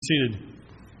Seated.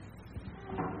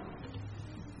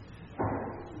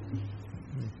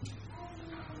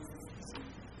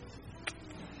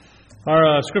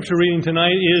 Our scripture reading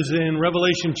tonight is in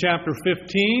Revelation chapter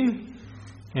 15,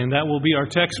 and that will be our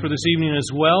text for this evening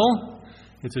as well.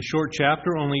 It's a short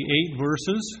chapter, only 8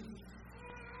 verses.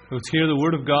 Let's hear the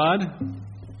word of God.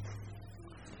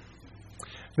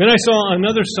 Then I saw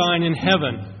another sign in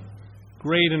heaven,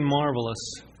 great and marvelous.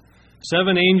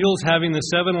 7 angels having the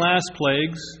 7 last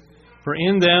plagues, for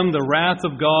in them the wrath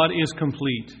of God is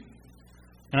complete.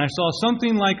 And I saw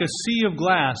something like a sea of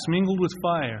glass mingled with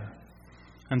fire.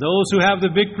 And those who have the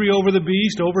victory over the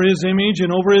beast, over his image, and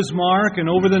over his mark, and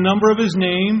over the number of his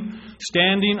name,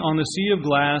 standing on the sea of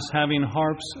glass, having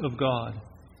harps of God.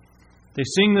 They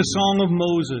sing the song of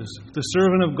Moses, the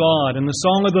servant of God, and the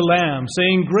song of the Lamb,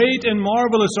 saying, Great and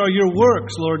marvelous are your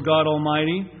works, Lord God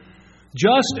Almighty.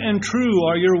 Just and true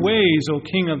are your ways, O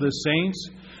King of the saints.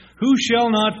 Who shall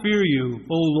not fear you,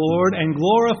 O Lord, and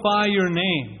glorify your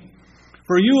name?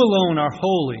 For you alone are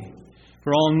holy.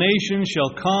 For all nations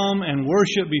shall come and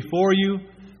worship before you,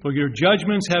 for your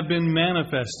judgments have been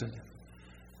manifested.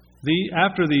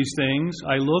 After these things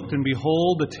I looked, and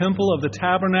behold, the temple of the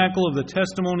tabernacle of the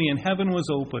testimony in heaven was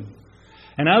open.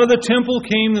 And out of the temple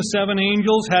came the 7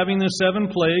 angels, having the 7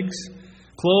 plagues,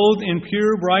 clothed in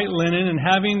pure bright linen, and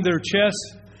having their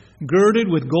chests girded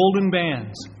with golden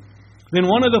bands. Then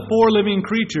one of the 4 living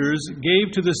creatures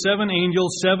gave to the 7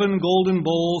 angels 7 golden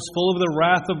bowls full of the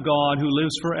wrath of God, who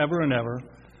lives forever and ever.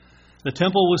 The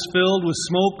temple was filled with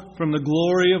smoke from the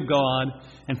glory of God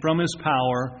and from His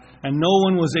power, and no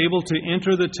one was able to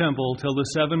enter the temple till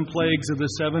the 7 plagues of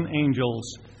the 7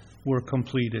 angels were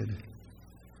completed.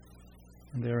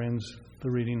 And there ends the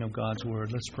reading of God's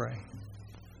Word. Let's pray.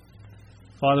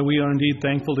 Father, we are indeed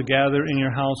thankful to gather in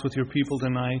your house with your people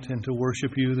tonight and to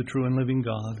worship you, the true and living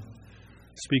God.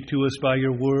 Speak to us by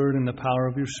your word and the power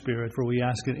of your Spirit, for we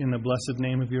ask it in the blessed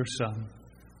name of your Son.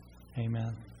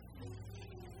 Amen.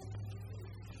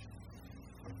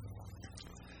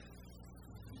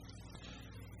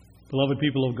 Beloved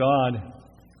people of God,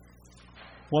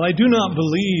 while I do not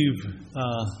believe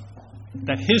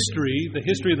that the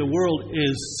history of the world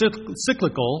is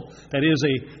cyclical, that is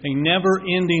a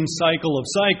never-ending cycle of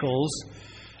cycles,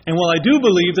 and while I do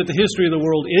believe that the history of the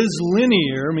world is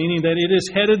linear, meaning that it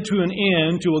is headed to an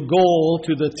end, to a goal,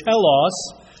 to the telos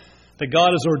that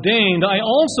God has ordained, I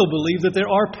also believe that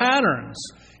there are patterns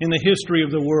in the history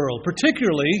of the world,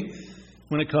 particularly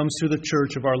when it comes to the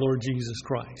church of our Lord Jesus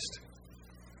Christ.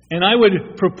 And I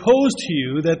would propose to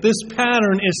you that this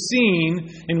pattern is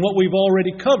seen in what we've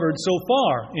already covered so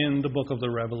far in the book of the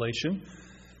Revelation,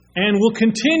 and will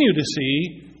continue to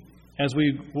see as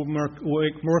we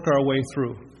work our way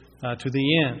through to the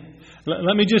end.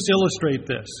 Let me just illustrate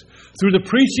this. Through the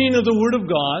preaching of the Word of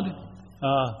God,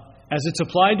 as it's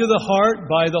applied to the heart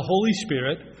by the Holy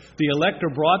Spirit, the elect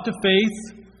are brought to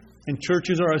faith and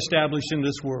churches are established in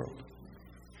this world.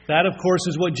 That, of course,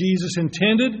 is what Jesus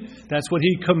intended. That's what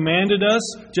He commanded us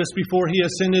just before He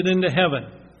ascended into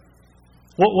heaven.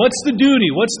 What's the duty?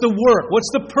 What's the work?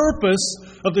 What's the purpose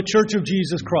of the Church of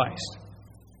Jesus Christ?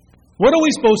 What are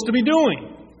we supposed to be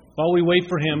doing while we wait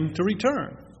for Him to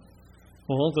return?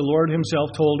 Well, the Lord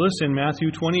Himself told us in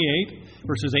Matthew 28,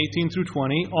 verses 18 through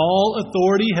 20, All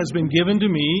authority has been given to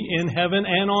me in heaven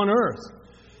and on earth.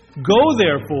 Go,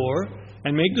 therefore,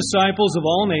 and make disciples of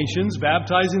all nations,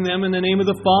 baptizing them in the name of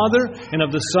the Father, and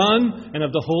of the Son, and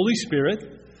of the Holy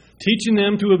Spirit, teaching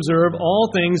them to observe all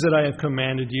things that I have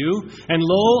commanded you. And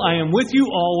lo, I am with you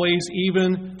always,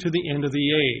 even to the end of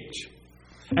the age.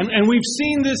 And we've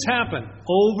seen this happen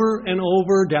over and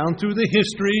over down through the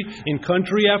history, in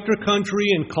country after country,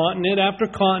 in continent after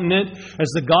continent, as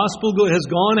the gospel has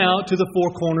gone out to the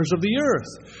 4 corners of the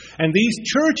earth. And these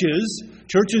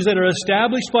churches that are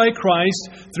established by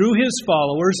Christ through His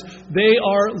followers, they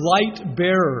are light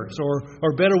bearers,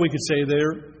 or better we could say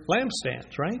they're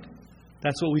lampstands, right?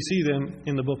 That's what we see them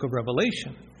in the book of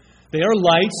Revelation. They are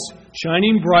lights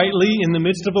shining brightly in the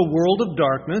midst of a world of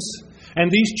darkness. And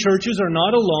these churches are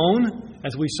not alone,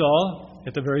 as we saw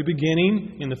at the very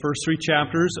beginning in the first 3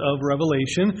 chapters of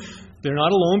Revelation. They're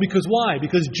not alone because why?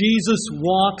 Because Jesus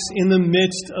walks in the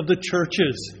midst of the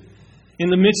churches, in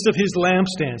the midst of His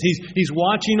lampstands. He's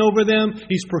watching over them,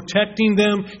 He's protecting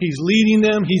them, He's leading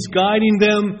them, He's guiding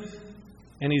them,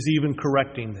 and He's even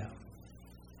correcting them.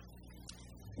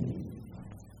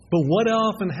 But what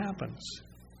often happens?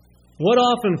 What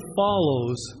often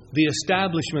follows the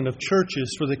establishment of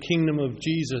churches for the kingdom of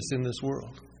Jesus in this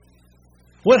world?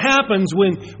 What happens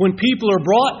when people are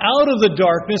brought out of the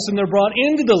darkness and they're brought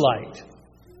into the light?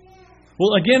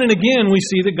 Well, again and again we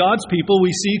see that God's people, we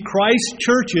see Christ's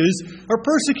churches are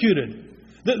persecuted.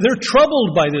 They're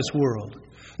troubled by this world.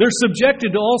 They're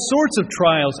subjected to all sorts of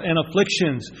trials and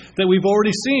afflictions that we've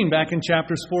already seen back in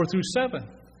chapters 4 through 7.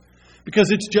 Because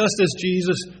it's just as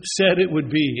Jesus said it would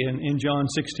be in John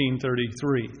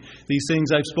 16:33. These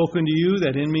things I've spoken to you,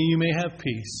 that in me you may have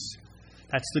peace.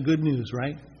 That's the good news,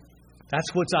 right?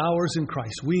 That's what's ours in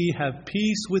Christ. We have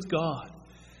peace with God.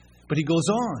 But he goes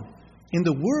on. In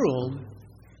the world,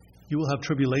 you will have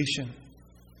tribulation.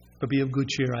 But be of good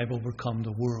cheer, I've overcome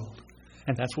the world.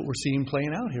 And that's what we're seeing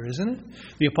playing out here, isn't it?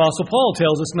 The Apostle Paul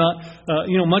tells us not,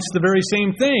 much the very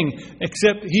same thing,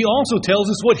 except he also tells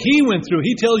us what he went through.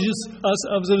 He tells us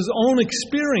of his own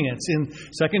experience in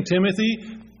 2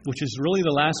 Timothy, which is really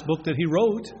the last book that he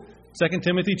wrote. 2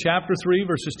 Timothy chapter 3,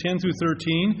 verses 10 through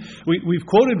 13. We've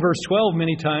quoted verse 12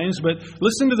 many times, but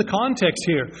listen to the context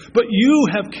here. But you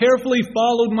have carefully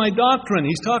followed my doctrine.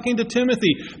 He's talking to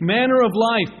Timothy. Manner of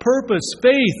life, purpose,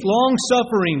 faith,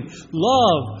 long-suffering,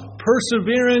 love,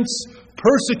 perseverance,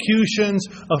 persecutions,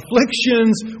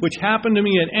 afflictions, which happened to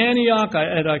me at Antioch,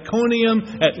 at Iconium,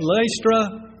 at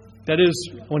Lystra. That is,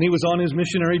 when he was on his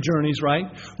missionary journeys, right?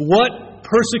 What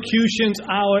persecutions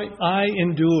I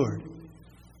endured.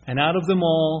 And out of them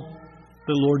all,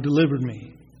 the Lord delivered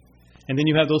me. And then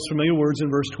you have those familiar words in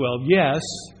verse 12. Yes,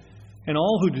 and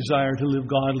all who desire to live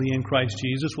godly in Christ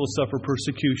Jesus will suffer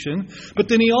persecution. But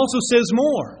then he also says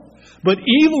more. But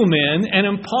evil men and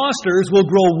impostors will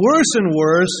grow worse and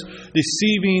worse,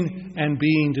 deceiving and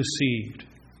being deceived.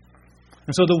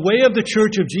 And so the way of the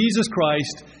church of Jesus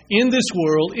Christ in this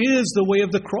world is the way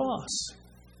of the cross.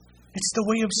 It's the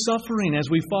way of suffering as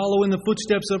we follow in the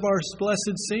footsteps of our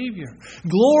blessed Savior.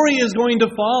 Glory is going to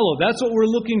follow. That's what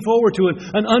we're looking forward to.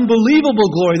 An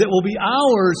unbelievable glory that will be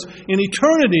ours in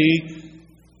eternity.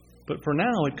 But for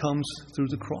now, it comes through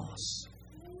the cross,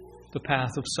 the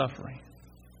path of suffering.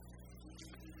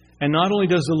 And not only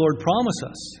does the Lord promise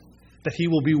us that He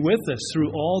will be with us through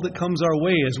all that comes our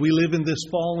way as we live in this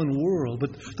fallen world,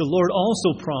 but the Lord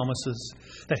also promises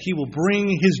that He will bring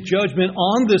His judgment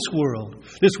on this world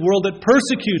that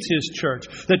persecutes His church,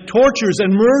 that tortures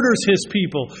and murders His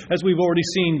people, as we've already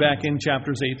seen back in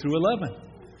chapters 8 through 11.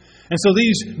 And so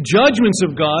these judgments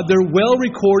of God, they're well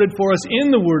recorded for us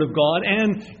in the Word of God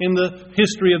and in the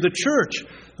history of the church.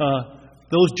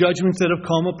 Those judgments that have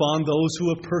come upon those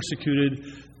who have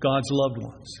persecuted God's loved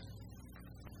ones.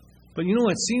 But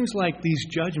it seems like these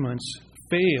judgments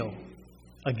fail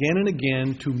again and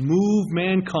again to move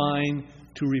mankind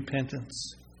to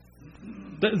repentance.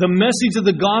 The message of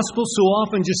the gospel so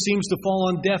often just seems to fall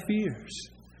on deaf ears.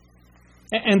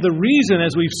 And the reason,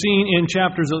 as we've seen in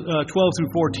chapters 12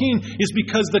 through 14, is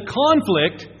because the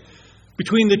conflict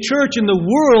between the church and the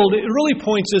world, it really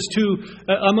points us to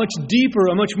a much deeper,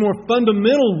 a much more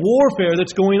fundamental warfare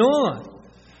that's going on.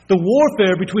 The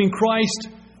warfare between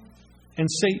Christ and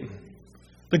Satan.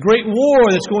 The great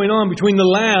war that's going on between the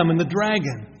Lamb and the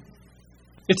dragon.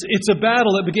 It's a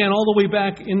battle that began all the way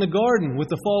back in the garden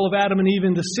with the fall of Adam and Eve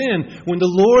into sin, when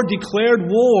the Lord declared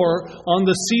war on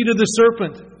the seed of the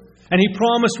serpent. And He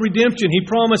promised redemption. He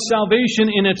promised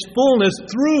salvation in its fullness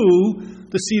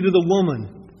through the seed of the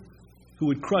woman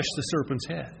who would crush the serpent's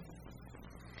head.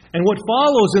 And what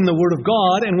follows in the Word of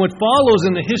God and what follows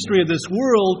in the history of this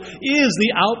world is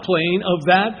the outplaying of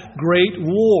that great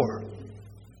war.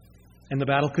 And the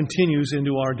battle continues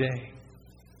into our day.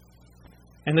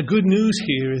 And the good news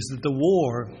here is that the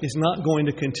war is not going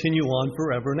to continue on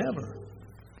forever and ever.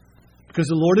 Because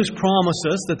the Lord has promised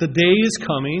us that the day is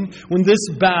coming when this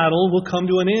battle will come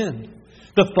to an end.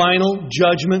 The final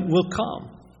judgment will come.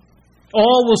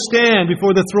 All will stand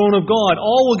before the throne of God.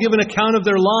 All will give an account of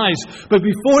their lives. But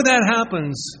before that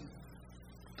happens,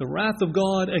 the wrath of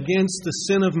God against the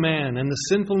sin of man and the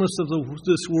sinfulness of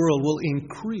this world will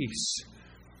increase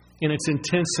in its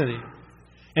intensity.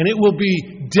 And it will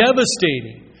be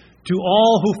devastating to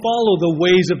all who follow the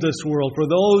ways of this world, for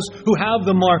those who have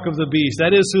the mark of the beast,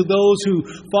 that is, to those who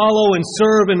follow and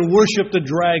serve and worship the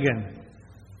dragon.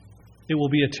 It will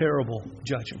be a terrible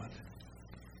judgment.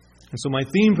 And so my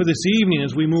theme for this evening,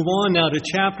 as we move on now to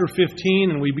chapter 15,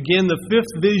 and we begin the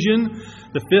fifth vision,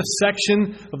 the fifth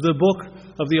section of the book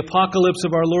of the Apocalypse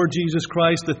of our Lord Jesus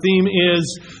Christ, the theme is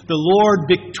the Lamb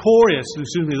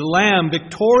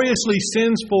victoriously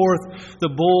sends forth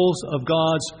the bowls of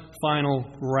God's final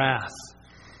wrath.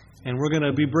 And we're going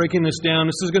to be breaking this down.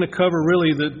 This is going to cover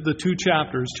really the two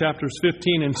chapters, chapters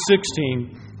 15 and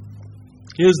 16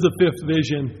 is the fifth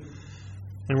vision.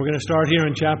 And we're going to start here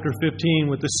in chapter 15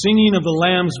 with the singing of the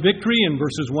Lamb's victory in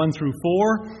verses 1 through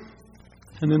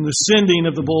 4. And then the sending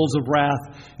of the bowls of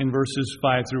wrath in verses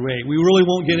 5 through 8. We really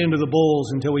won't get into the bowls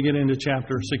until we get into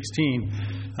chapter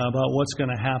 16 about what's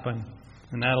going to happen.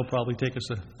 And that'll probably take us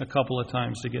a couple of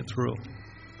times to get through.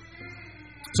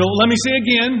 So let me say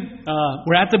again,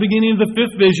 we're at the beginning of the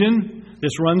fifth vision.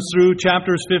 This runs through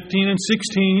chapters 15 and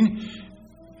 16.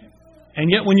 And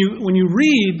yet when you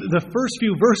read the first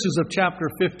few verses of chapter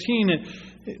 15,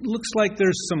 it looks like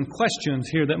there's some questions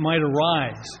here that might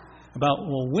arise about,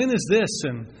 well, when is this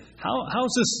and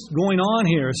how's this going on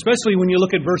here? Especially when you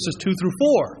look at verses 2 through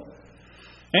 4.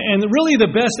 And really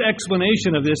the best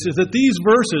explanation of this is that these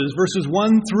verses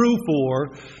 1 through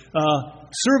 4,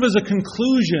 serve as a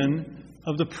conclusion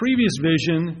of the previous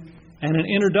vision and an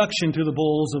introduction to the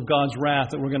bowls of God's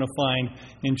wrath that we're going to find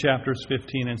in chapters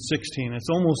 15 and 16. It's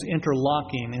almost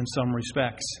interlocking in some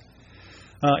respects.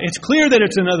 It's clear that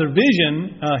it's another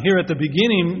vision here at the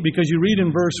beginning because you read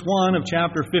in verse 1 of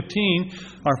chapter 15,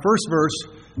 our first verse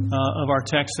of our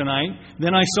text tonight,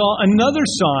 "Then I saw another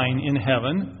sign in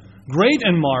heaven, great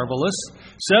and marvelous,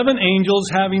 7 angels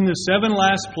having the 7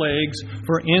 last plagues,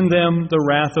 for in them the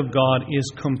wrath of God is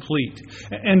complete."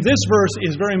 And this verse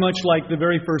is very much like the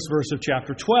very first verse of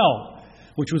chapter 12.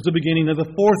 Which was the beginning of the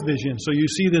fourth vision. So you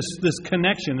see this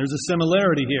connection. There's a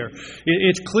similarity here.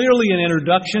 It's clearly an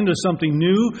introduction to something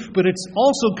new, but it's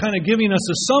also kind of giving us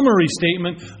a summary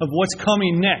statement of what's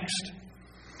coming next.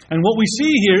 And what we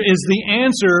see here is the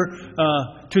answer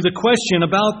to the question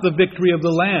about the victory of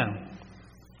the Lamb.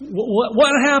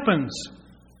 What happens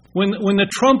when the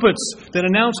trumpets that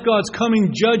announce God's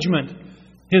coming judgment,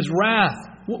 His wrath,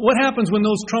 what happens when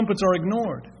those trumpets are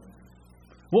ignored?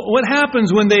 What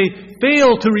happens when they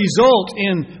fail to result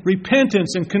in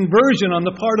repentance and conversion on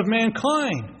the part of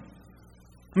mankind?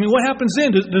 I mean, what happens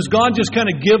then? Does God just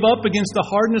kind of give up against the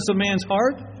hardness of man's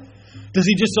heart? Does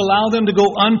He just allow them to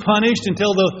go unpunished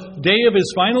until the day of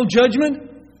His final judgment?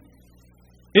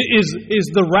 Is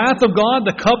the wrath of God,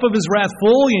 the cup of His wrath,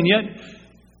 full, and yet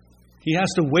He has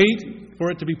to wait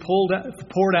for it to be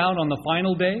poured out on the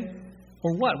final day?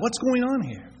 Or what? What's going on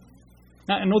here?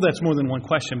 I know that's more than one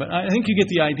question, but I think you get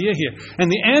the idea here. And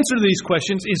the answer to these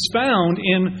questions is found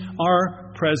in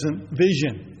our present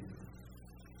vision.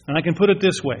 And I can put it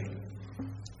this way.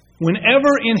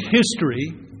 Whenever in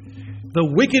history the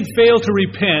wicked fail to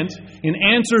repent in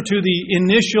answer to the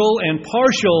initial and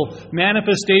partial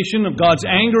manifestation of God's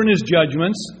anger and His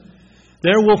judgments,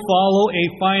 there will follow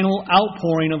a final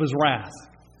outpouring of His wrath.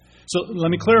 So let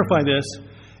me clarify this.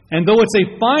 And though it's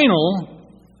a final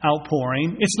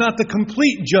outpouring, it's not the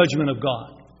complete judgment of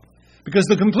God. Because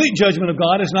the complete judgment of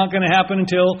God is not going to happen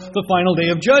until the final day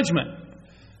of judgment.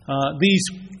 These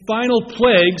final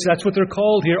plagues, that's what they're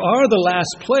called here, are the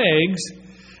last plagues,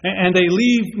 and they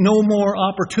leave no more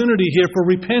opportunity here for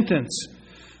repentance.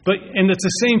 And at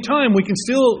the same time, we can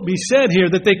still be said here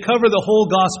that they cover the whole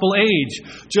gospel age,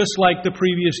 just like the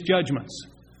previous judgments.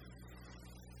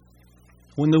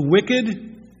 When the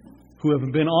wicked, who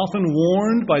have been often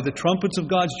warned by the trumpets of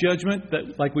God's judgment,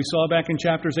 that, like we saw back in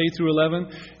chapters 8 through 11,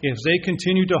 if they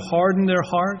continue to harden their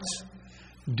hearts,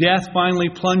 death finally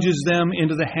plunges them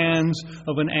into the hands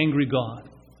of an angry God.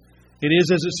 It is,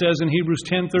 as it says in Hebrews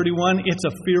 10:31, it's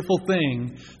a fearful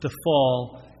thing to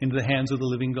fall into the hands of the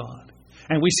living God.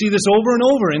 And we see this over and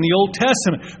over in the Old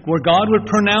Testament, where God would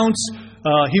pronounce,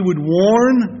 He would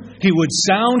warn, He would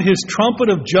sound His trumpet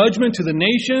of judgment to the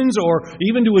nations or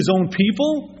even to His own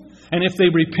people. And if they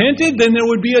repented, then there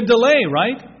would be a delay,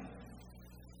 right?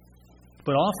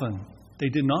 But often, they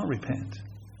did not repent.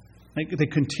 They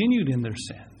continued in their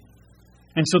sin.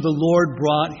 And so the Lord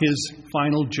brought His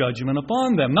final judgment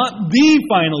upon them. Not the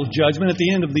final judgment at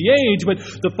the end of the age, but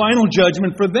the final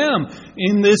judgment for them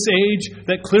in this age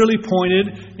that clearly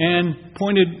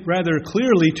pointed rather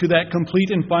clearly to that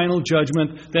complete and final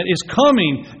judgment that is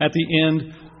coming at the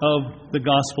end of the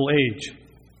gospel age.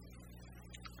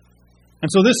 And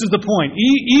so this is the point.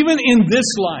 Even in this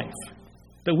life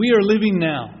that we are living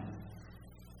now,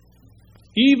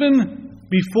 even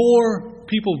before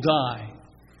people die,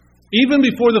 even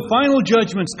before the final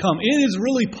judgments come, it is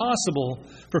really possible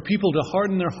for people to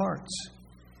harden their hearts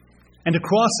and to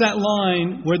cross that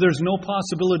line where there's no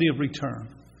possibility of return.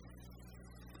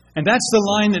 And that's the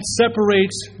line that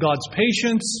separates God's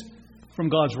patience from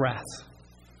God's wrath.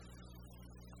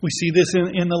 We see this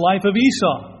in the life of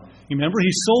Esau. You remember,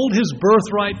 he sold his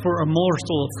birthright for a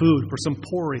morsel of food, for some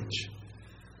porridge.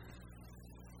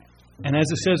 And as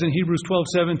it says in Hebrews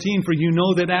 12:17, for you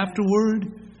know that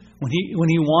afterward, when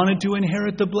he wanted to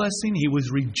inherit the blessing, he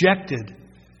was rejected.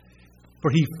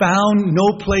 For he found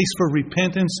no place for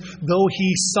repentance, though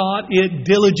he sought it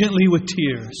diligently with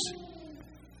tears.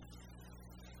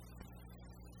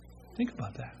 Think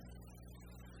about that.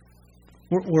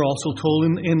 We're also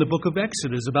told in the book of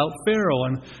Exodus about Pharaoh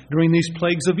and during these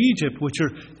plagues of Egypt, which are,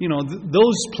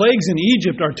 those plagues in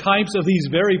Egypt are types of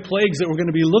these very plagues that we're going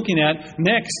to be looking at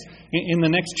next in the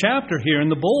next chapter here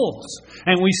in the bowls.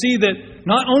 And we see that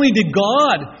not only did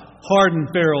God harden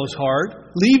Pharaoh's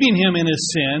heart, leaving him in his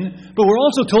sin, but we're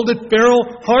also told that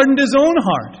Pharaoh hardened his own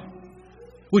heart,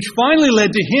 which finally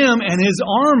led to him and his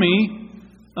army,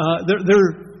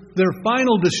 their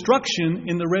final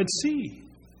destruction in the Red Sea.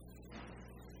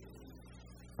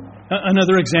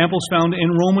 Another example is found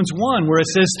in Romans 1, where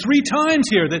it says 3 times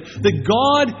here that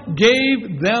God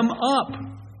gave them up.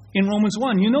 In Romans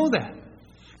 1, you know that.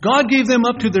 God gave them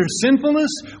up to their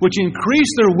sinfulness, which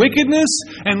increased their wickedness,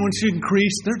 and which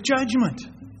increased their judgment.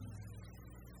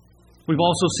 We've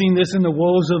also seen this in the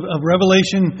woes of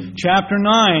Revelation chapter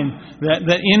 9,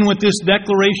 that in with this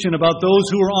declaration about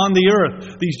those who are on the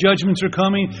earth. These judgments are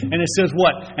coming, and it says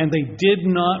what? And they did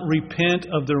not repent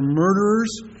of their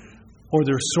murderers, or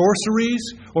their sorceries,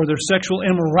 or their sexual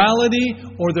immorality,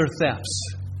 or their thefts.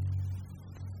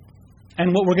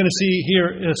 And what we're going to see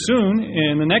here soon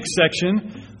in the next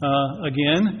section,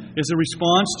 again, is a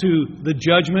response to the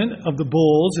judgment of the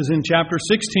bulls, as in chapter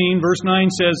 16, verse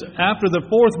 9 says, after the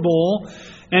 4th bowl,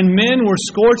 and men were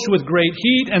scorched with great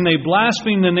heat, and they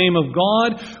blasphemed the name of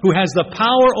God, who has the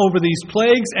power over these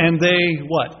plagues, and they,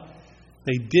 what?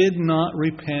 They did not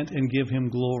repent and give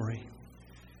Him glory.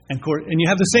 And you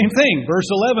have the same thing, verse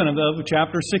 11 of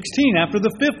chapter 16. After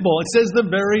the 5th bowl, it says the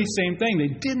very same thing.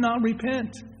 They did not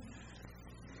repent.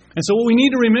 And so what we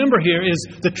need to remember here is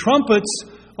the trumpets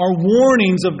are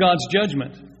warnings of God's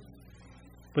judgment.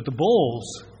 But the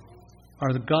bowls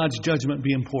are God's judgment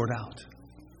being poured out.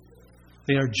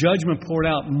 They are judgment poured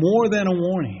out more than a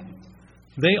warning.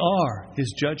 They are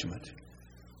His judgment.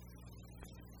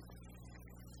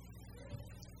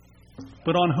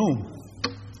 But on whom?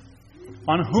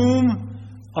 On whom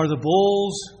are the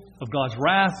bowls of God's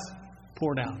wrath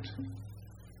poured out?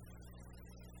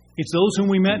 It's those whom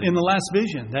we met in the last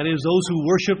vision. That is, those who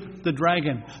worship the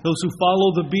dragon, those who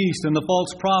follow the beast and the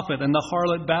false prophet and the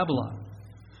harlot Babylon.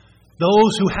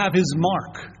 Those who have his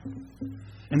mark.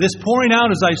 And this pouring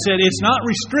out, as I said, it's not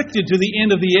restricted to the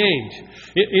end of the age.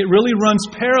 It really runs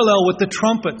parallel with the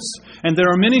trumpets. And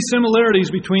there are many similarities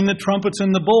between the trumpets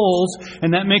and the bowls,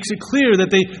 and that makes it clear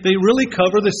that they really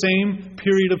cover the same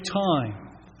period of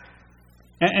time.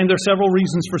 And there are several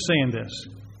reasons for saying this.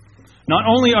 Not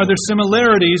only are there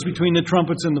similarities between the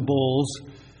trumpets and the bowls,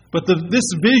 but this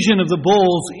vision of the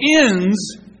bowls ends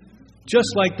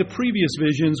just like the previous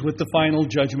visions with the final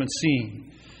judgment scene.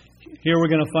 Here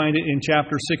we're going to find it in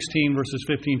chapter 16, verses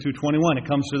 15 through 21. It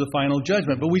comes to the final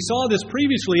judgment. But we saw this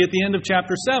previously at the end of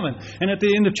chapter 7 and at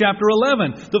the end of chapter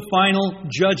 11, the final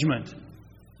judgment.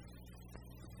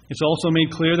 It's also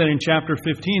made clear that in chapter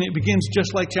 15, it begins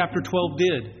just like chapter 12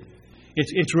 did.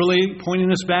 It's really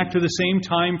pointing us back to the same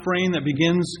time frame that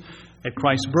begins at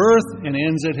Christ's birth and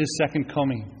ends at His second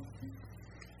coming.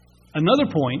 Another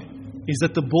point is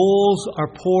that the bowls are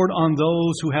poured on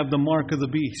those who have the mark of the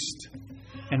beast.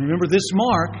 And remember, this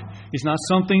mark is not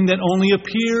something that only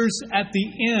appears at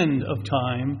the end of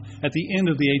time, at the end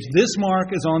of the age. This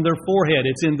mark is on their forehead.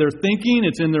 It's in their thinking.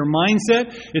 It's in their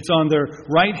mindset. It's on their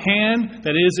right hand.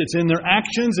 That is, it's in their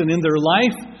actions and in their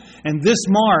life. And this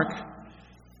mark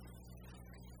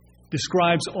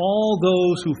describes all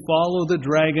those who follow the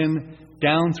dragon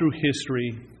down through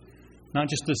history, not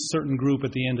just a certain group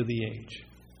at the end of the age.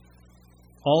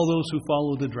 All those who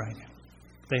follow the dragon.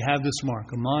 They have this mark,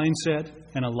 a mindset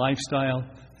and a lifestyle,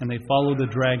 and they follow the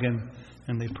dragon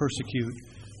and they persecute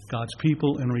God's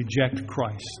people and reject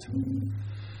Christ.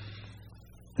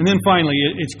 And then finally,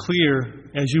 it's clear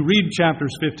as you read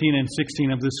chapters 15 and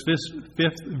 16 of this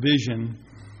fifth vision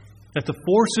that the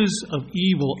forces of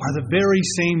evil are the very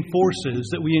same forces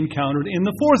that we encountered in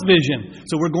the 4th vision.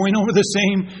 So we're going over the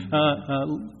same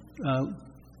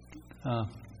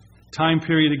time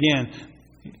period again.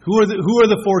 Who are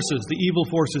the forces, the evil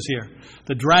forces here?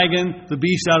 The dragon, the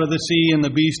beast out of the sea, and the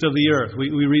beast of the earth. We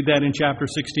read that in chapter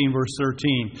 16, verse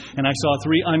 13. And I saw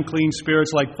 3 unclean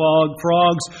spirits like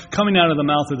frogs coming out of the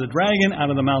mouth of the dragon, out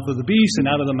of the mouth of the beast, and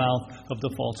out of the mouth of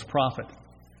the false prophet.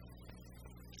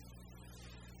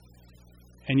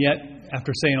 And yet,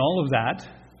 after saying all of that,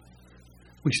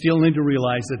 we still need to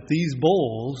realize that these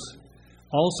bowls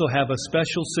also have a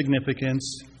special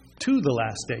significance to the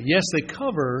last day. Yes, they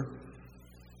cover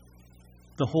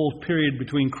the whole period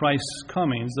between Christ's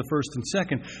comings, the first and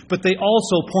second, but they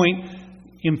also point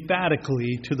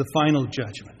emphatically to the final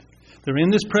judgment. They're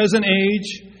in this present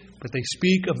age, but they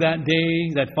speak of that day,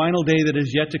 that final day that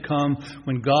is yet to come,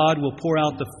 when God will pour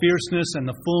out the fierceness and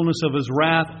the fullness of His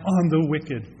wrath on the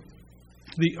wicked.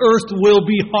 The earth will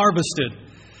be harvested,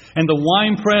 and the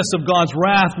winepress of God's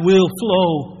wrath will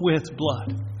flow with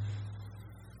blood.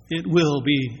 It will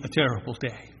be a terrible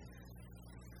day.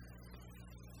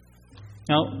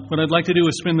 Now, what I'd like to do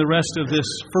is spend the rest of this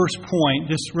first point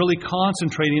just really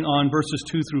concentrating on verses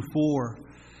 2 through 4.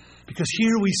 Because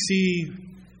here we see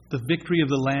the victory of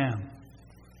the Lamb,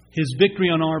 His victory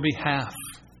on our behalf.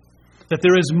 That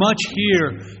there is much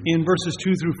here in verses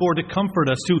 2 through 4 to comfort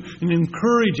us, to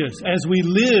encourage us as we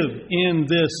live in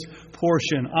this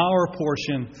portion, our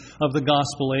portion of the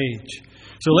gospel age.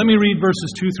 So let me read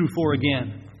verses 2 through 4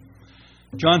 again.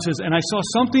 John says, "And I saw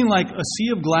something like a sea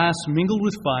of glass mingled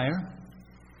with fire,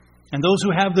 and those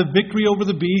who have the victory over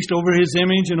the beast, over his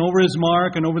image, and over his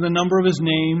mark, and over the number of his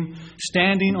name,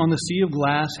 standing on the sea of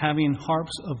glass, having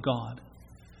harps of God.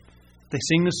 They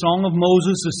sing the song of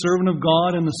Moses, the servant of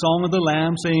God, and the song of the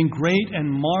Lamb, saying, 'Great and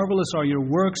marvelous are your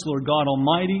works, Lord God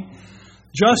Almighty.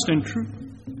 Just and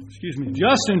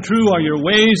true are your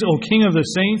ways, O King of the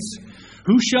saints.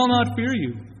 Who shall not fear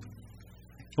you,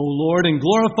 O Lord, and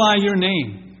glorify your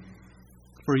name?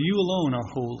 For you alone are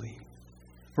holy.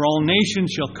 For all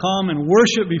nations shall come and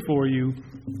worship before you,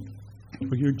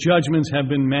 for your judgments have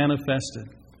been manifested.'"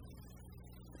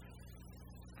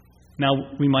 Now,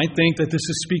 we might think that this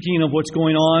is speaking of what's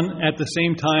going on at the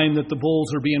same time that the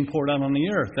bowls are being poured out on the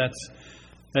earth.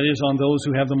 That is on those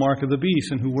who have the mark of the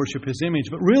beast and who worship his image.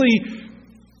 But really,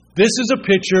 this is a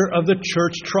picture of the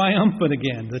church triumphant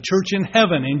again, the church in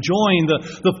heaven, enjoying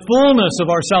the fullness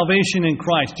of our salvation in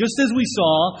Christ, just as we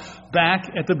saw back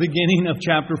at the beginning of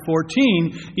chapter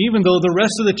 14, even though the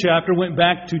rest of the chapter went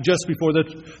back to just before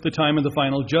the time of the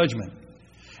final judgment.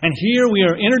 And here we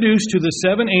are introduced to the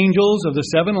 7 angels of the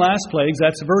 7 last plagues.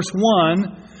 That's verse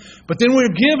 1. But then we're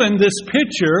given this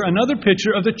picture, another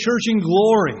picture of the church in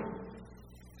glory.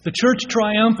 The church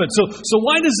triumphant. So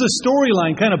why does the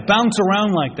storyline kind of bounce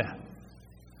around like that?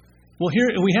 Well, here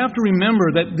we have to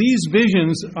remember that these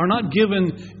visions are not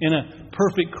given in a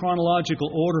perfect chronological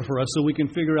order for us so we can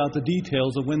figure out the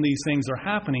details of when these things are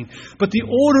happening. But the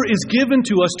order is given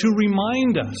to us to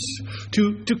remind us,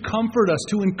 to comfort us,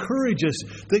 to encourage us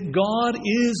that God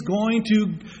is going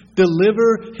to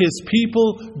deliver His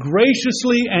people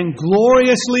graciously and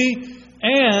gloriously,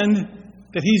 and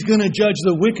that He's going to judge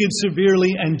the wicked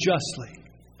severely and justly.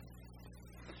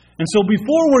 And so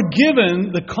before we're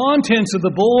given the contents of the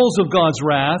bowls of God's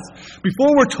wrath, before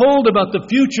we're told about the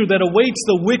future that awaits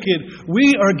the wicked,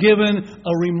 we are given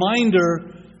a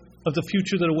reminder of the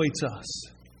future that awaits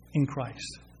us in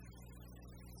Christ.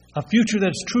 A future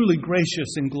that's truly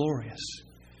gracious and glorious.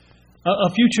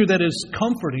 A future that is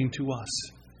comforting to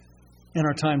us in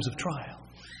our times of trial.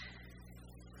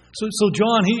 So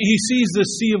John, he sees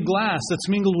this sea of glass that's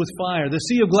mingled with fire. The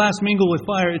sea of glass mingled with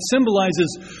fire, it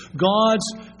symbolizes God's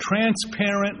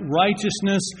transparent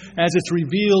righteousness as it's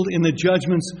revealed in the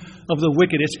judgments of the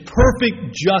wicked. It's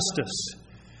perfect justice.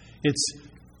 It's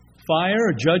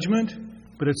fire, judgment,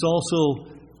 but it's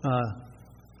also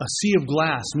a sea of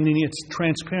glass, meaning it's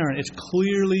transparent. It's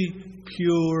clearly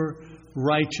pure,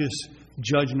 righteous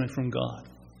judgment from God.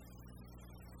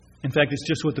 In fact, it's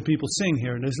just what the people sing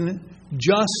here, isn't it?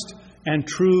 Just and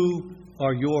true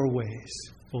are your ways,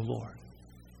 O Lord.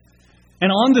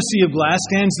 And on the sea of glass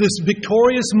stands this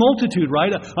victorious multitude,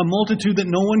 right? A multitude that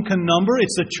no one can number.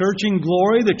 It's the church in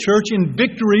glory, the church in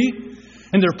victory.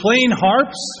 And they're playing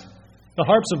harps, the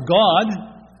harps of God.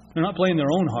 They're not playing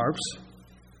their own harps.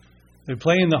 They're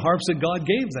playing the harps that God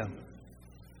gave them.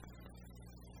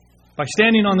 By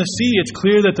standing on the sea, it's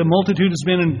clear that the multitude has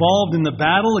been involved in the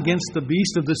battle against the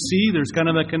beast of the sea. There's kind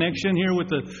of a connection here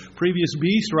with the previous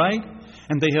beast, right?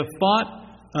 And they have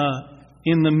fought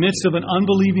in the midst of an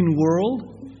unbelieving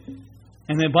world.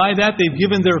 And then by that, they've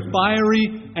given their fiery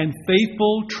and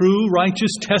faithful, true,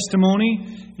 righteous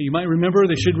testimony. You might remember,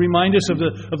 they should remind us of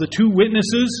the 2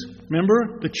 witnesses.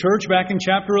 Remember, the church back in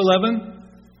chapter 11?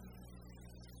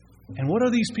 And what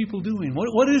are these people doing?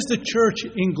 What is the church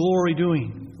in glory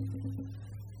doing?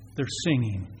 They're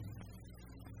singing.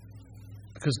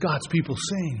 Because God's people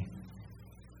sing.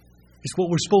 It's what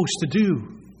we're supposed to do.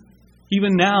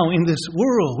 Even now in this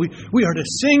world, we are to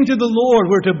sing to the Lord.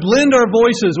 We're to blend our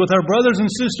voices with our brothers and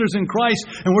sisters in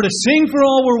Christ. And we're to sing for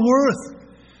all we're worth.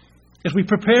 As we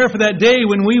prepare for that day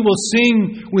when we will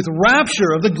sing with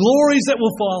rapture of the glories that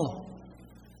will follow.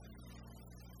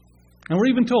 And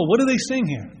we're even told, what do they sing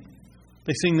here?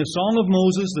 They sing the song of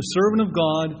Moses, the servant of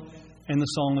God, and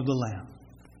the song of the Lamb.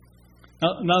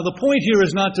 Now the point here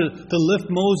is not to lift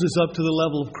Moses up to the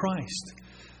level of Christ.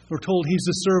 We're told he's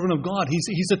the servant of God.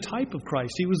 He's a type of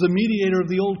Christ. He was the mediator of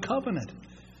the old covenant.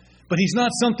 But he's not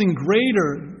something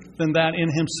greater than that in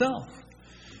himself.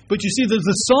 But you see, there's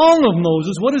the Song of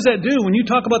Moses. What does that do? When you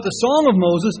talk about the Song of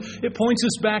Moses, it points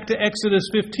us back to Exodus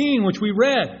 15, which we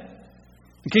read.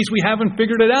 In case we haven't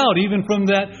figured it out, even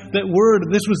from that word,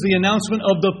 this was the announcement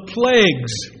of the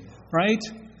plagues, right?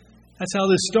 That's how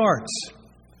this starts.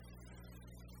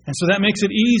 And so that makes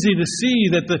it easy to see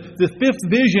that the fifth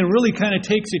vision really kind of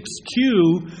takes its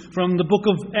cue from the book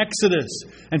of Exodus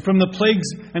and from the plagues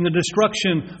and the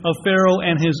destruction of Pharaoh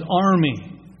and his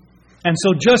army. And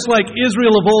so just like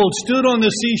Israel of old stood on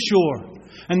the seashore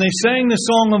and they sang the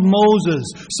song of Moses,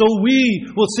 so we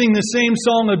will sing the same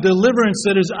song of deliverance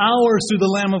that is ours through the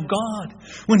Lamb of God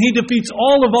when He defeats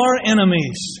all of our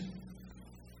enemies,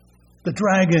 the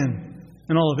dragon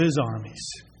and all of his armies.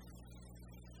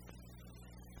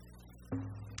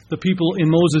 The people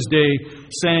in Moses' day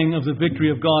sang of the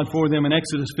victory of God for them in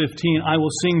Exodus 15. I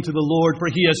will sing to the Lord, for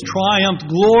He has triumphed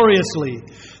gloriously.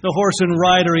 The horse and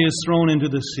rider He has thrown into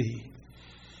the sea.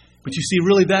 But you see,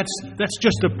 really, that's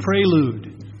just a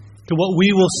prelude to what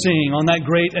we will sing on that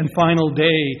great and final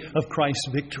day of Christ's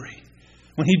victory,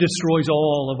 when He destroys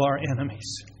all of our enemies.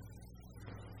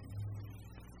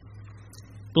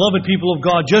 Beloved people of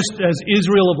God, just as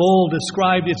Israel of old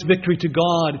described its victory to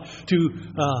God,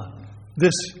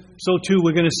 so too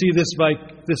we're going to see this by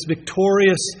this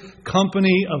victorious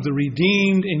company of the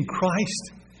redeemed in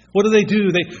Christ. What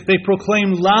do? They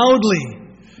proclaim loudly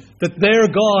that their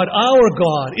God, our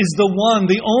God, is the one,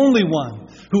 the only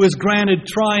one, who has granted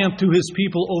triumph to His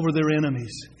people over their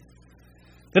enemies.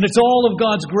 That it's all of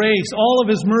God's grace, all of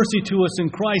His mercy to us in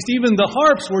Christ. Even the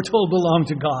harps, we're told, belong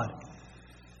to God.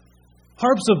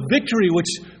 Harps of victory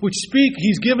which speak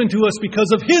He's given to us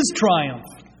because of His triumph,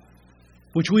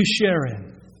 which we share in.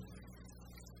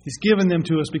 He's given them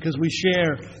to us because we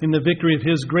share in the victory of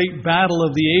His great battle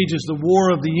of the ages, the war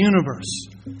of the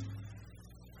universe.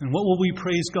 And what will we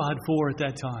praise God for at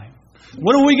that time?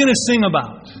 What are we going to sing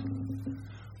about?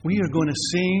 We are going to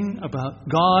sing about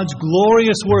God's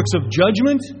glorious works of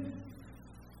judgment,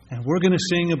 and we're going to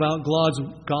sing about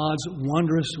God's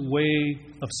wondrous way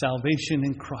of salvation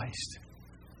in Christ.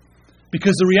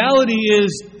 Because the reality is,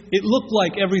 it looked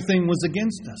like everything was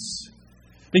against us.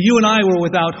 That you and I were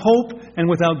without hope and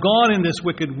without God in this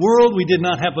wicked world. We did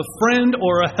not have a friend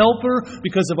or a helper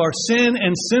because of our sin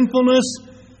and sinfulness.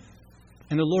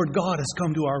 And the Lord God has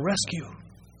come to our rescue.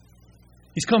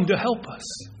 He's come to help us.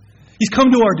 He's come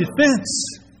to our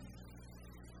defense.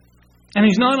 And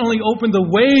He's not only opened the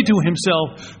way to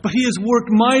Himself, but He has worked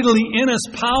mightily in us,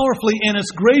 powerfully in us,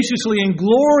 graciously and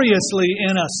gloriously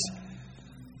in us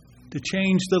to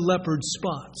change the leopard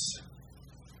spots,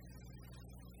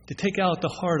 to take out the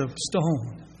heart of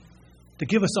stone, to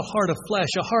give us a heart of flesh,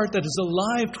 a heart that is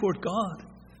alive toward God.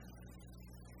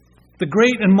 The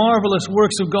great and marvelous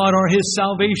works of God are His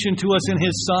salvation to us in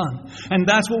His Son. And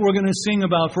that's what we're going to sing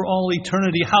about for all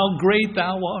eternity. How great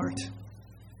Thou art.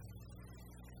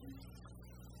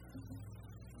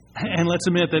 And let's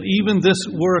admit that even this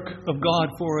work of God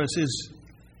for us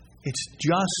it's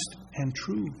just and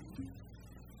true.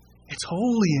 It's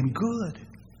holy and good.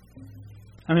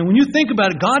 I mean, when you think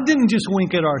about it, God didn't just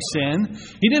wink at our sin.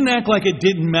 He didn't act like it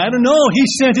didn't matter. No, He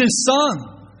sent His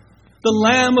Son, the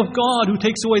Lamb of God who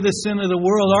takes away the sin of the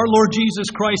world. Our Lord Jesus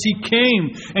Christ, He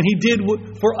came and He did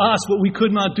for us what we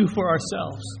could not do for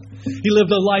ourselves. He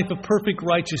lived a life of perfect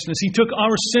righteousness. He took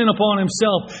our sin upon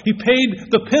Himself. He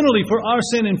paid the penalty for our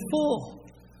sin in full.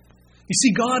 You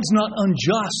see, God's not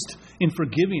unjust in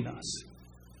forgiving us,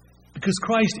 because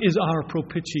Christ is our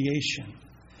propitiation.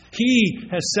 He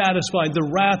has satisfied the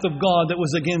wrath of God that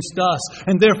was against us,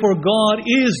 and therefore God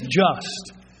is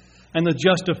just, and the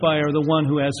justifier, the one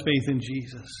who has faith in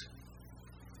Jesus.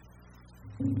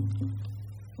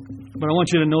 But I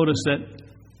want you to notice that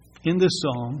in this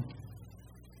song,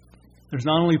 there's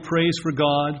not only praise for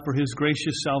God for His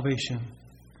gracious salvation,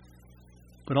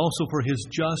 but also for His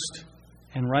just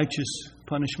and righteous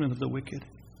punishment of the wicked.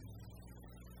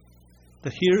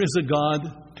 That here is a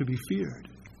God to be feared.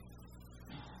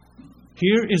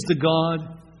 Here is the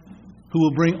God who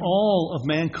will bring all of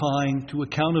mankind to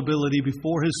accountability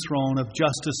before His throne of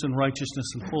justice and righteousness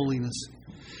and holiness.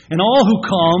 And all who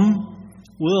come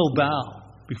will bow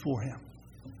before Him.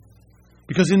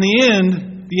 Because in the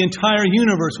end, the entire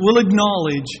universe will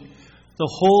acknowledge the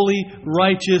holy,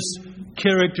 righteous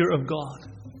character of God.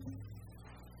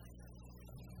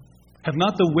 Have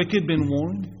not the wicked been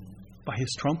warned by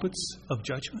His trumpets of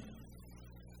judgment?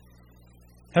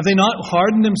 Have they not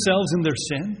hardened themselves in their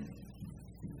sin?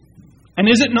 And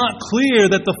is it not clear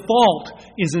that the fault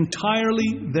is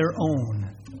entirely their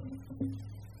own?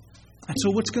 And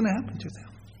so what's going to happen to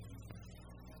them?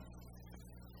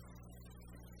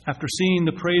 After seeing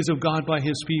the praise of God by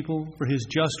His people for His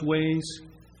just ways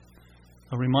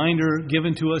a reminder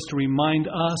given to us to remind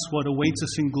us what awaits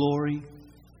us in glory,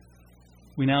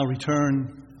 we now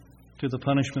return to the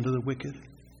punishment of the wicked.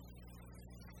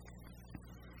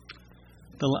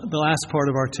 The last part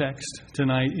of our text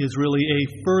tonight is really a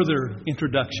further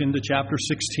introduction to chapter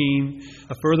 16,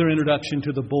 a further introduction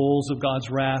to the bowls of God's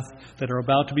wrath that are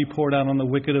about to be poured out on the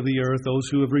wicked of the earth, those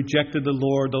who have rejected the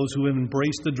Lord, those who have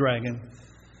embraced the dragon.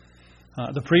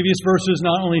 The previous verses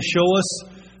not only show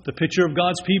us the picture of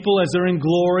God's people as they're in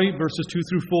glory, verses 2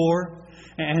 through 4,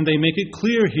 and they make it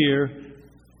clear here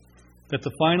that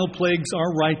the final plagues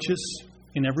are righteous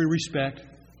in every respect.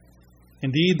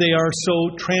 Indeed, they are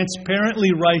so transparently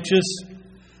righteous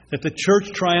that the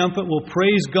church triumphant will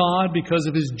praise God because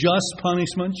of His just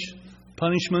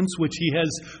punishments which He has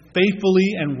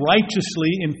faithfully and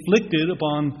righteously inflicted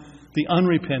upon the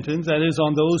unrepentant, that is,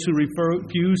 on those who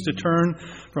refuse to turn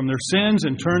from their sins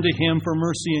and turn to Him for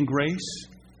mercy and grace.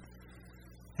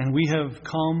 And we have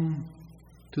come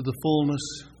to the fullness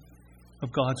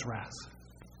of God's wrath.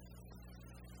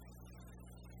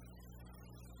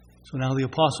 So now the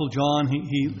Apostle John,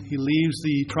 he leaves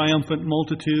the triumphant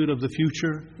multitude of the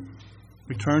future,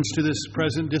 returns to this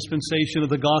present dispensation of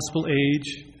the gospel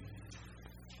age.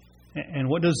 And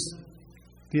what does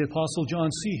the Apostle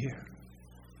John see here?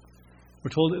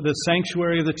 We're told that the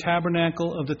sanctuary of the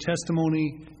tabernacle of the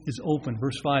testimony is open.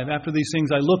 Verse 5, after these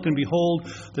things I looked, and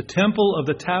behold, the temple of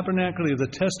the tabernacle of the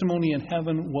testimony in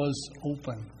heaven was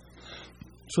open.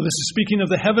 So this is speaking of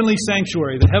the heavenly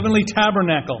sanctuary, the heavenly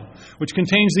tabernacle, which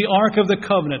contains the Ark of the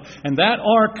Covenant. And that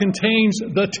Ark contains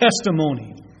the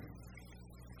testimony.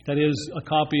 That is, a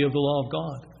copy of the law of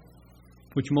God,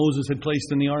 which Moses had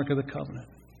placed in the Ark of the Covenant.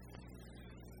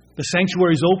 The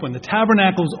sanctuary is open. The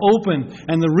tabernacle is open.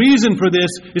 And the reason for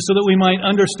this is so that we might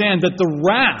understand that the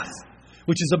wrath,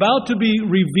 which is about to be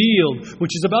revealed,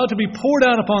 which is about to be poured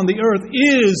out upon the earth,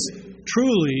 is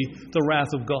truly the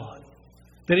wrath of God.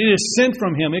 That it is sent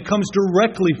from Him. It comes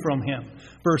directly from Him.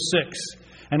 Verse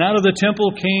 6. And out of the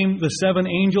temple came the 7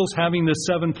 angels, having the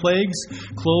 7 plagues,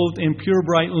 clothed in pure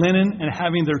bright linen, and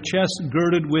having their chests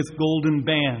girded with golden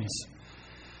bands.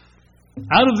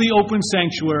 Out of the open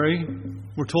sanctuary,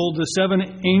 we're told the 7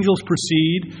 angels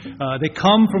proceed. They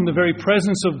come from the very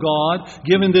presence of God,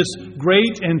 given this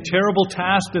great and terrible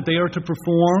task that they are to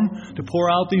perform, to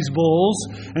pour out these bowls.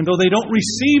 And though they don't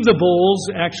receive the bowls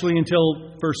actually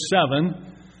until verse 7,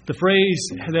 the phrase,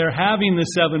 they're having the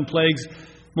 7 plagues,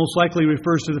 most likely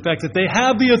refers to the fact that they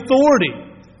have the authority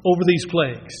over these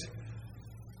plagues.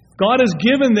 God has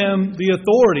given them the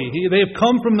authority. They have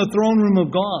come from the throne room of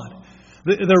God.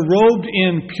 They're robed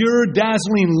in pure,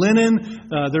 dazzling linen,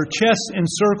 their chests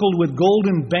encircled with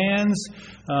golden bands.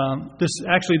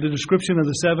 The description of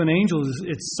the 7 angels,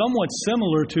 it's somewhat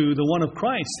similar to the one of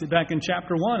Christ back in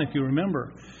chapter 1, if you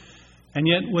remember. And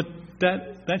yet,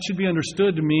 that should be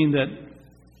understood to mean that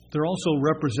they're also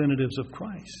representatives of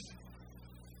Christ,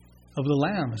 of the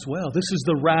Lamb as well. This is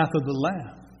the wrath of the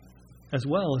Lamb, as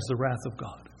well as the wrath of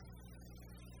God.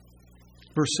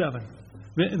 Verse 7.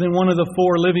 Then one of the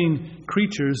 4 living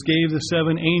creatures gave the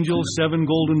 7 angels 7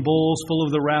 golden bowls full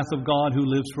of the wrath of God who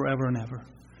lives forever and ever.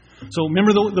 So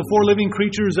remember the 4 living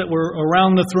creatures that were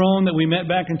around the throne that we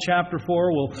met back in chapter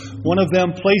 4? Well, one of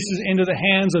them places into the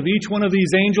hands of each one of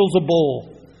these angels a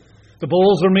bowl. The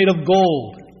bowls are made of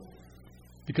gold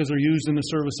because they're used in the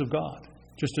service of God.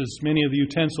 Just as many of the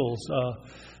utensils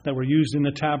that were used in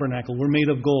the tabernacle were made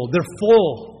of gold. They're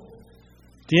full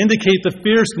to indicate the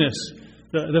fierceness,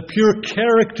 the pure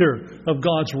character of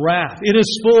God's wrath. It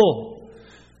is full.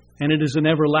 And it is an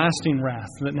everlasting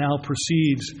wrath that now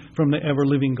proceeds from the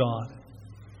ever-living God.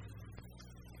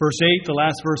 Verse 8, the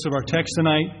last verse of our text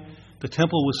tonight. The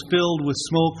temple was filled with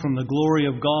smoke from the glory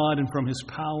of God and from His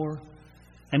power.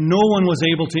 And no one was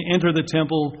able to enter the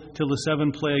temple till the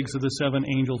 7 plagues of the 7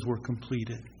 angels were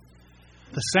completed.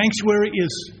 The sanctuary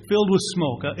is filled with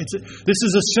smoke. This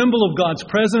is a symbol of God's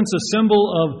presence, a symbol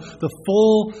of the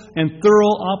full and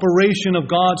thorough operation of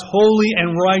God's holy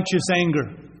and righteous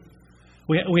anger.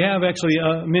 We have actually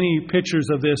many pictures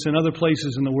of this in other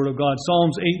places in the Word of God.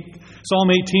 Psalm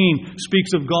 18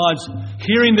 speaks of God's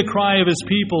hearing the cry of His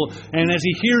people. And as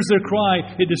He hears their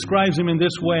cry, it describes Him in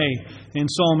this way.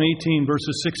 In Psalm 18,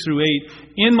 verses 6 through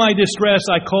 8. In my distress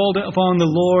I called upon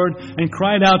the Lord and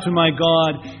cried out to my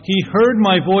God. He heard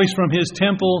my voice from His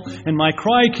temple, and my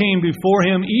cry came before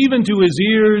Him, even to His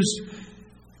ears.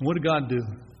 And what did God do?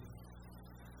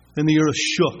 Then the earth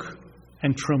shook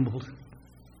and trembled.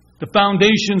 The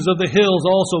foundations of the hills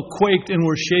also quaked and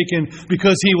were shaken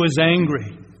because He was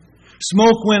angry.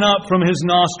 Smoke went up from His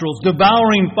nostrils,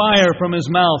 devouring fire from His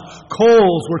mouth.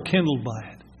 Coals were kindled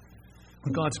by it.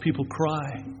 When God's people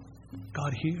cry,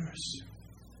 God hears.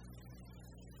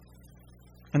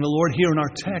 And the Lord here in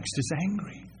our text is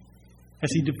angry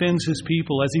as He defends His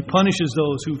people, as He punishes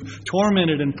those who've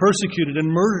tormented and persecuted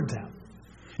and murdered them.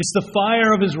 It's the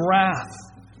fire of His wrath.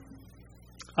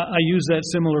 I use that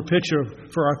similar picture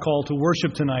for our call to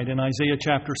worship tonight in Isaiah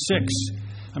chapter 6.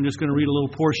 I'm just going to read a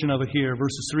little portion of it here,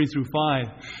 verses 3 through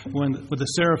 5, with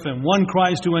the seraphim. One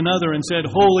cries to another and said,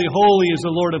 "Holy, holy is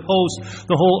the Lord of hosts.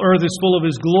 The whole earth is full of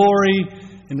His glory."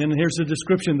 And then here's the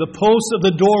description. The posts of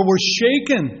the door were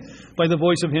shaken by the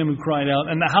voice of Him who cried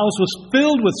out, and the house was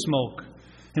filled with smoke.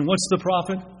 And what's the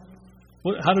prophet?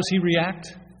 How does he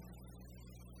react?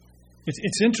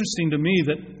 It's interesting to me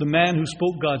that the man who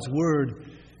spoke God's word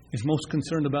is most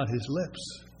concerned about his lips,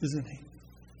 isn't he?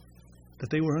 That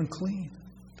they were unclean.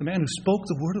 The man who spoke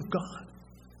the word of God.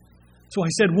 So I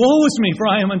said, "Woe is me, for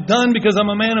I am undone, because I'm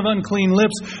a man of unclean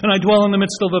lips, and I dwell in the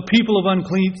midst of a people of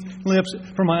unclean lips,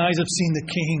 for my eyes have seen the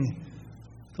King,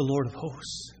 the Lord of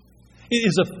hosts." It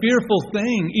is a fearful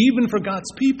thing, even for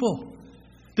God's people,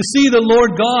 to see the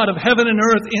Lord God of heaven and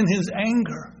earth in His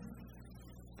anger.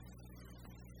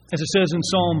 As it says in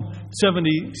Psalm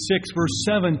 76, verse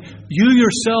 7, "You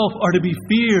yourself are to be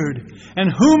feared,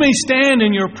 and who may stand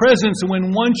in your presence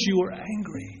when once you are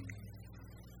angry?"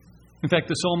 In fact,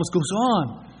 the psalmist goes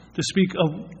on to speak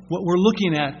of what we're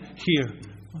looking at here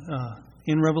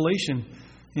in Revelation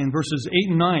in verses 8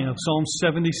 and 9 of Psalm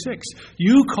 76.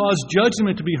 "You caused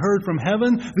judgment to be heard from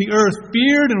heaven. The earth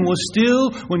feared and was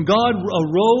still when God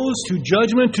arose to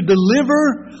judgment to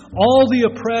deliver all the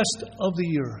oppressed of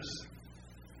the earth."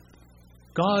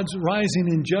 God's rising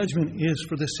in judgment is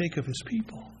for the sake of His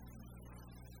people.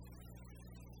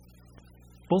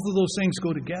 Both of those things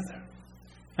go together.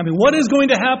 I mean, what is going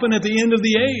to happen at the end of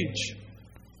the age?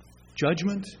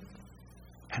 Judgment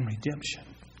and redemption.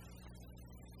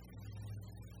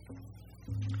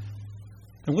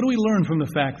 And what do we learn from the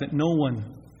fact that no one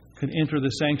could enter the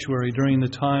sanctuary during the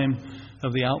time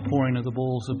of the outpouring of the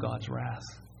bowls of God's wrath?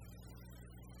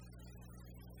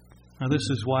 Now, this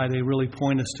is why they really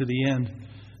point us to the end.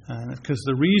 Because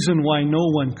the reason why no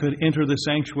one could enter the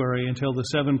sanctuary until the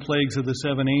 7 plagues of the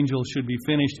 7 angels should be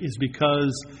finished is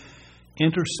because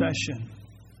intercession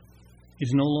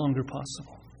is no longer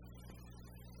possible.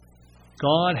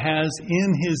 God has,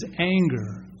 in His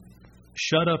anger,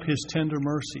 shut up His tender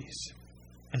mercies,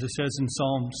 as it says in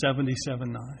Psalm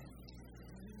 77:9.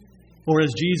 Or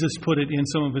as Jesus put it in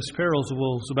some of His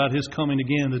parables about His coming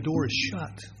again, the door is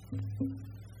shut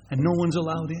and no one's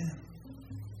allowed in.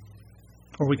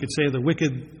 Or we could say the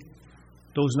wicked,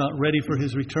 those not ready for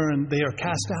His return, they are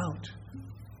cast out,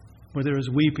 where there is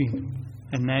weeping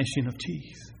and gnashing of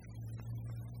teeth.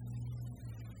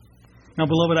 Now,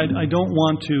 beloved, I don't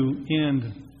want to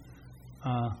end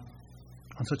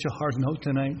on such a hard note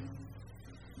tonight.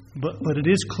 But it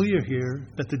is clear here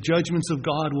that the judgments of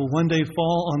God will one day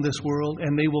fall on this world,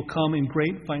 and they will come in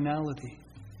great finality.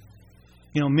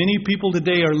 You know, many people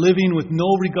today are living with no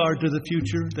regard to the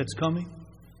future that's coming,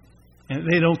 and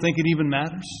they don't think it even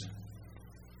matters.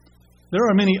 There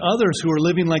are many others who are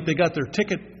living like they got their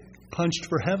ticket punched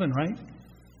for heaven, right?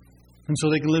 And so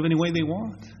they can live any way they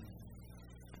want.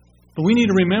 But we need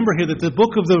to remember here that the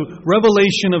book of the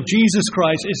Revelation of Jesus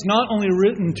Christ is not only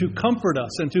written to comfort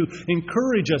us and to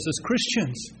encourage us as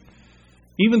Christians,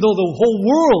 even though the whole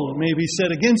world may be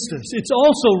set against us. It's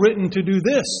also written to do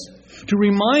this, to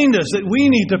remind us that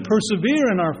we need to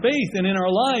persevere in our faith and in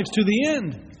our lives to the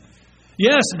end.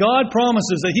 Yes, God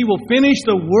promises that He will finish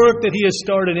the work that He has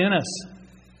started in us.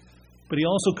 But He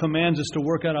also commands us to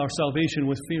work out our salvation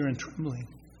with fear and trembling,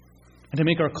 and to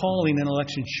make our calling and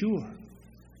election sure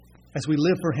as we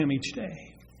live for Him each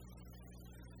day.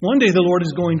 One day the Lord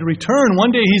is going to return.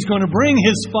 One day He's going to bring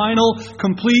His final,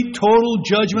 complete, total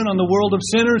judgment on the world of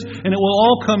sinners, and it will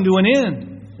all come to an end.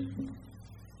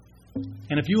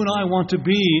 And if you and I want to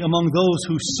be among those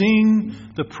who sing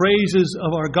the praises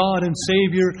of our God and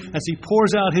Savior as He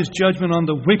pours out His judgment on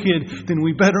the wicked, then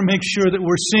we better make sure that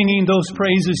we're singing those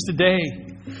praises today,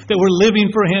 that we're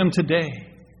living for Him today.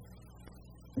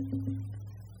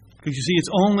 Because you see,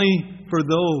 it's only for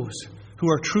those who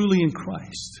are truly in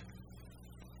Christ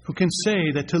who can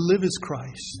say that to live is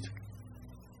Christ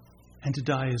and to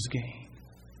die is gain.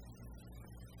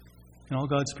 And all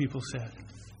God's people said,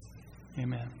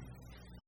 Amen.